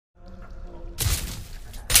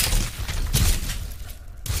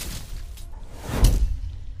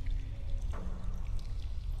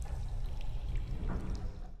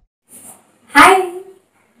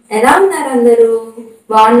అందరూ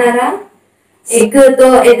బాగున్నారా? ఎగ్ తో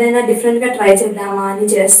ఏదైనా డిఫరెంట్ గా ట్రై చేద్దామా అని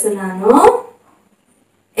చేస్తున్నాను.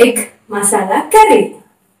 Egg masala curry.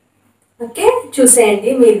 ఓకే,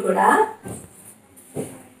 చూసేయండి మీరు కూడా.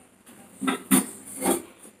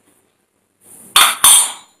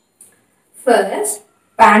 ఫస్ట్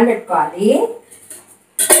ప్యాన్ పెట్టుకోవాలి.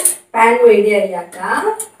 ప్యాన్ వేడి అయ్యాక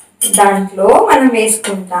దాంట్లో మనం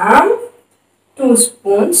వేసుకుంటాం 2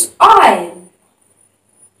 స్పూన్స్ ఆయిల్.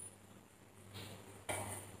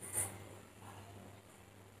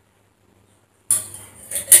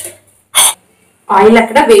 ఆయిల్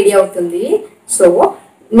అక్కడ వేడి అవుతుంది. సో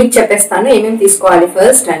మీకు చెప్పేస్తాను ఏమేమి తీసుకోవాలి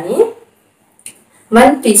ఫస్ట్ అని.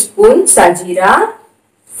 1 టీ స్పూన్ సజీరా,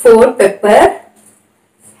 4 పెప్పర్,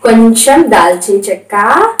 కొంచెం దాల్చిన చెక్క,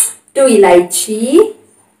 2 ఇలాచీ,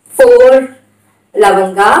 4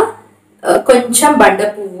 లవంగా, కొంచెం బండ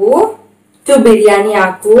పువ్వు, 2 బిర్యానీ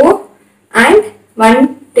ఆకు and 1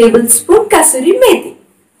 table spoon kasuri methi.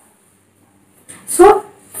 So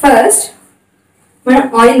first మనం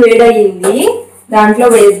ఆయిల్ వేడయింది, దాంట్లో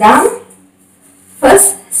వేద్దాం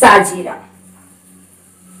ఫస్ట్ సాజీరా,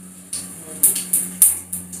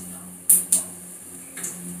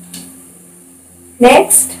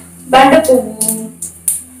 నెక్స్ట్ బండ పువ్వు,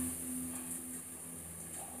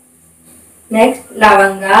 నెక్స్ట్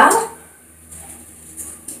లవంగా,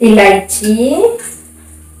 ఇలాచీ,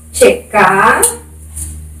 చెక్క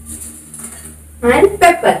అండ్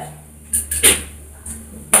పెప్పర్.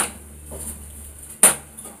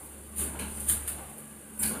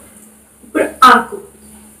 ఇప్పుడు ఆకు,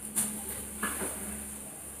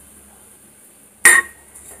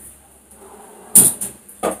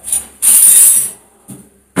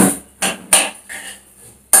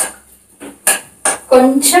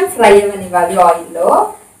 కొంచెం ఫ్రై అవ్వనివ్వాలి ఆయిల్లో.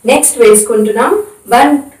 నెక్స్ట్ వేసుకుంటున్నాం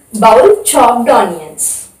 1 bowl chopped onions,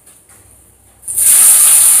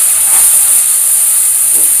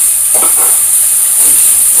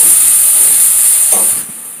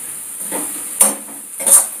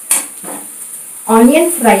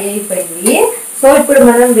 onion fry అయిపోయింది. సో ఇప్పుడు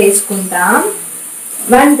మనం వేసుకుంటాం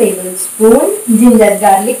 1 table spoon ginger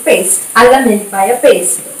garlic paste, అల్లం వెల్లిపాయ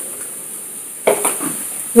పేస్ట్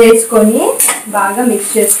వేసుకొని బాగా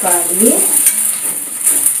మిక్స్ చేసుకోవాలి.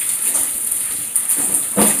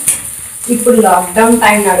 ఇప్పుడు లాక్డౌన్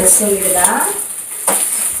టైం నడుస్తుంది కదా,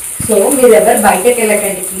 సో మీరు ఎవరు బయటకు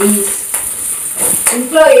వెళ్ళకండి ప్లీజ్.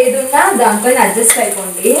 ఇంట్లో ఏదున్నా దాంతో అడ్జస్ట్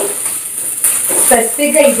అయిపోండి.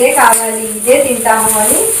 స్పెసిఫిక్గా ఇదే కావాలి, ఇదే తింటాము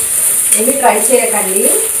అని ఏమి ట్రై చేయకండి.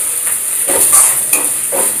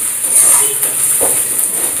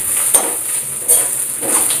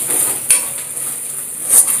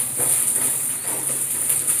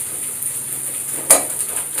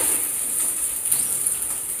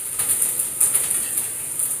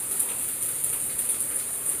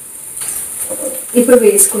 ఇప్పుడు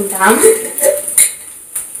వేసుకుంటాం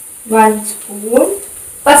 1 స్పూన్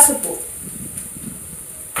పసుపు,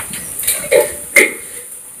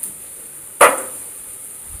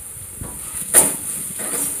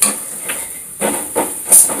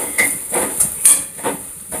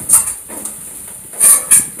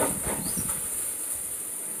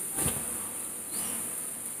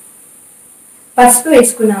 పసుపు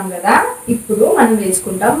వేసుకున్నాం కదా. ఇప్పుడు మనం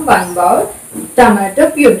వేసుకుంటాం 1 బౌల్ టమాటో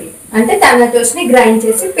ప్యూరీ, అంటే టమాటోస్ ని గ్రైండ్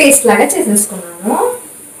చేసి పేస్ట్ లాగా చేసేసుకున్నాను.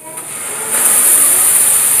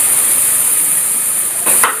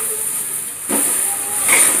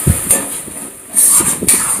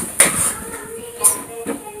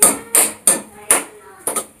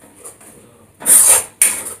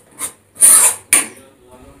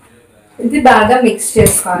 ఇది బాగా మిక్స్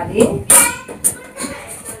చేసుకోవాలి.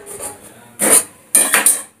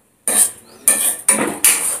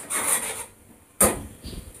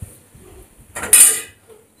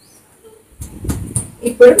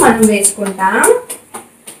 ఇప్పుడు మనం వేసుకుంటాం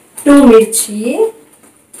 2 మిర్చి,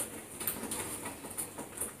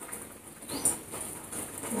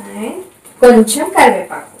 కొంచెం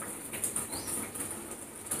కరివేపాకు,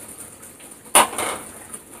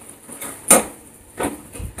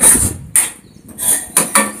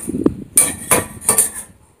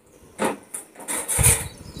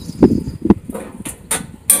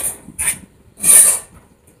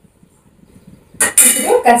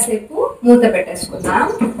 కాసేపు మూత పెట్టేసుకుందాం.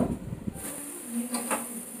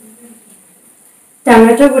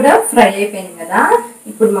 టమాటో కూడా ఫ్రై అయిపోయింది కదా.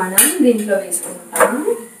 ఇప్పుడు మనం దీంట్లో వేసుకుంటాం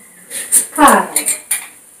కారం,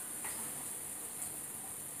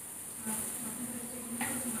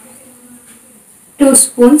 2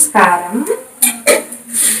 స్పూన్స్ కారం,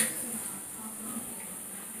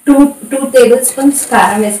 2 టేబుల్ స్పూన్స్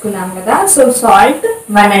కారం వేసుకున్నాం కదా. సో సాల్ట్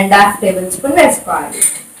 1.5 టేబుల్ స్పూన్ వేసుకోవాలి.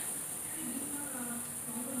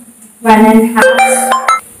 1.5.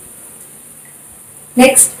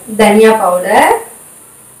 Next, dhania powder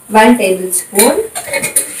 1 tablespoon.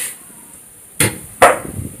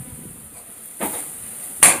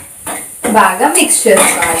 బాగా మిక్స్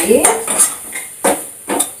చేసుకోవాలి.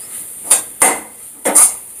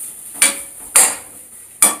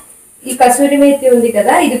 ఈ కసూరి మేతి ఉంది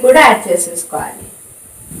కదా, ఇది కూడా యాడ్ చేసేసుకోవాలి.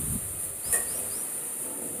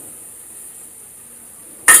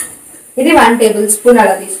 ఇది 1 టేబుల్ స్పూన్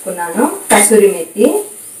అలా తీసుకున్నాను కసూరి మేతి.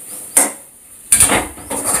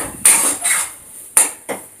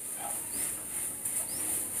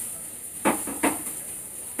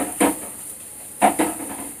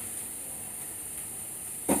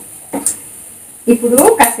 ఇప్పుడు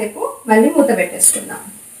కాసేపు మళ్ళీ మూత పెట్టేసుకుందాం.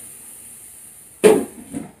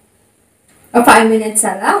 5 minutes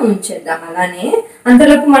అలా ఉంచేద్దాం. అలానే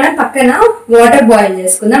అంతలోపు మనం పక్కన వాటర్ బాయిల్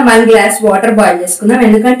చేసుకుందాం. 1 గ్లాస్ వాటర్ బాయిల్ చేసుకుందాం.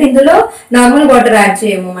 ఎందుకంటే ఇందులో నార్మల్ వాటర్ యాడ్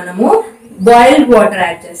చేయము, మనము బాయిల్డ్ వాటర్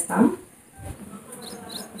యాడ్ చేస్తాం.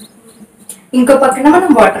 ఇంకో పక్కన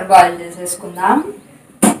మనం వాటర్ బాయిల్ చేసేసుకుందాం.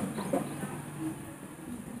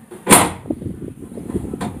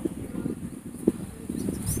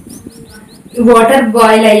 వాటర్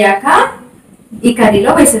బాయిల్ అయ్యాక ఈ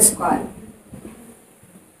కర్రీలో వేసేసుకోవాలి.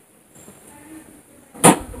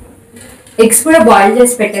 ఎగ్స్ కూడా బాయిల్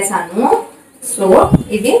చేసి పెట్టేసాను. సో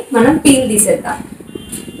ఇది మనం పీల్ తీసేద్దాం.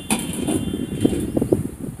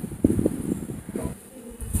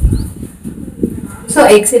 సో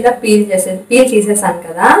ఎగ్స్ ఇలా పీల్ తీసేసాను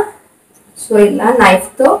కదా. సో ఇలా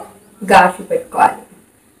నైఫ్తో ఘాట్లు పెట్టుకోవాలి.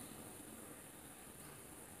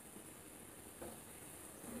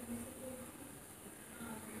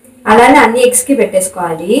 అలానే అన్ని ఎగ్స్కి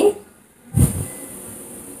పెట్టేసుకోవాలి.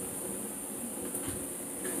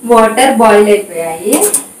 వాటర్ బాయిల్ అయిపోయాయి.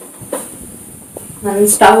 మనం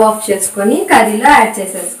స్టవ్ ఆఫ్ చేసుకొని కర్రీలో యాడ్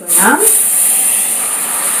చేసేసుకుందాం.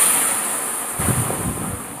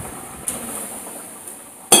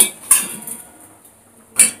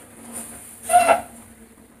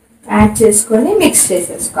 యాడ్ చేసుకొని మిక్స్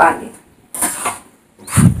చేసేసుకోవాలి.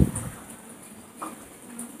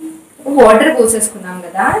 వాటర్ పోసేసుకున్నాం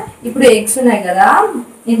కదా, ఇప్పుడు ఎగ్స్ ఉన్నాయి కదా,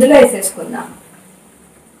 ఇందులో వేసేసుకుందాం.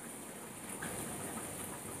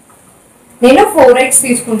 నేను 4 eggs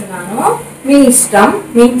తీసుకుంటున్నాను. మీ ఇష్టం,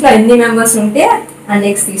 మీ ఇంట్లో ఎన్ని మెంబర్స్ ఉంటే అన్ని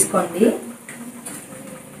ఎగ్స్ తీసుకోండి.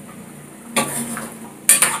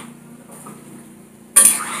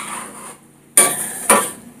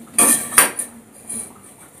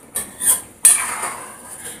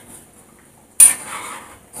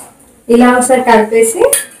 ఇలా ఒకసారి కలిపేసి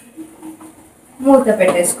మూత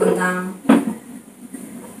పెట్టేసుకుందాం.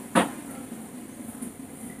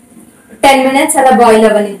 10 minutes అలా బాయిల్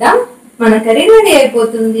అవ్వనిద్దాం. మన కర్రీ రెడీ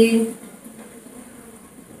అయిపోతుంది.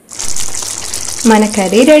 మన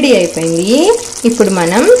కర్రీ రెడీ అయిపోయింది. ఇప్పుడు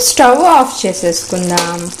మనం స్టవ్ ఆఫ్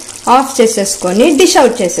చేసేసుకుందాం. ఆఫ్ చేసేసుకొని డిష్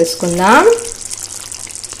అవుట్ చేసేసుకుందాం.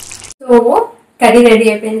 సో కర్రీ రెడీ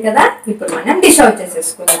అయిపోయింది కదా, ఇప్పుడు మనం డిష్ అవుట్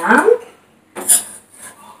చేసేసుకుందాం.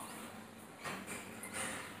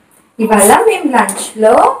 ఇవాళ మేము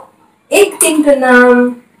లంచ్లో ఎగ్ తింటున్నాం.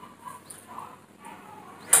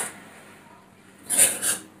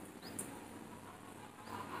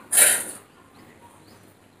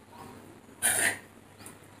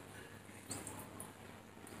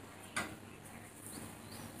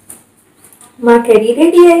 మా కర్రీ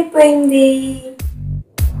రెడీ అయిపోయింది.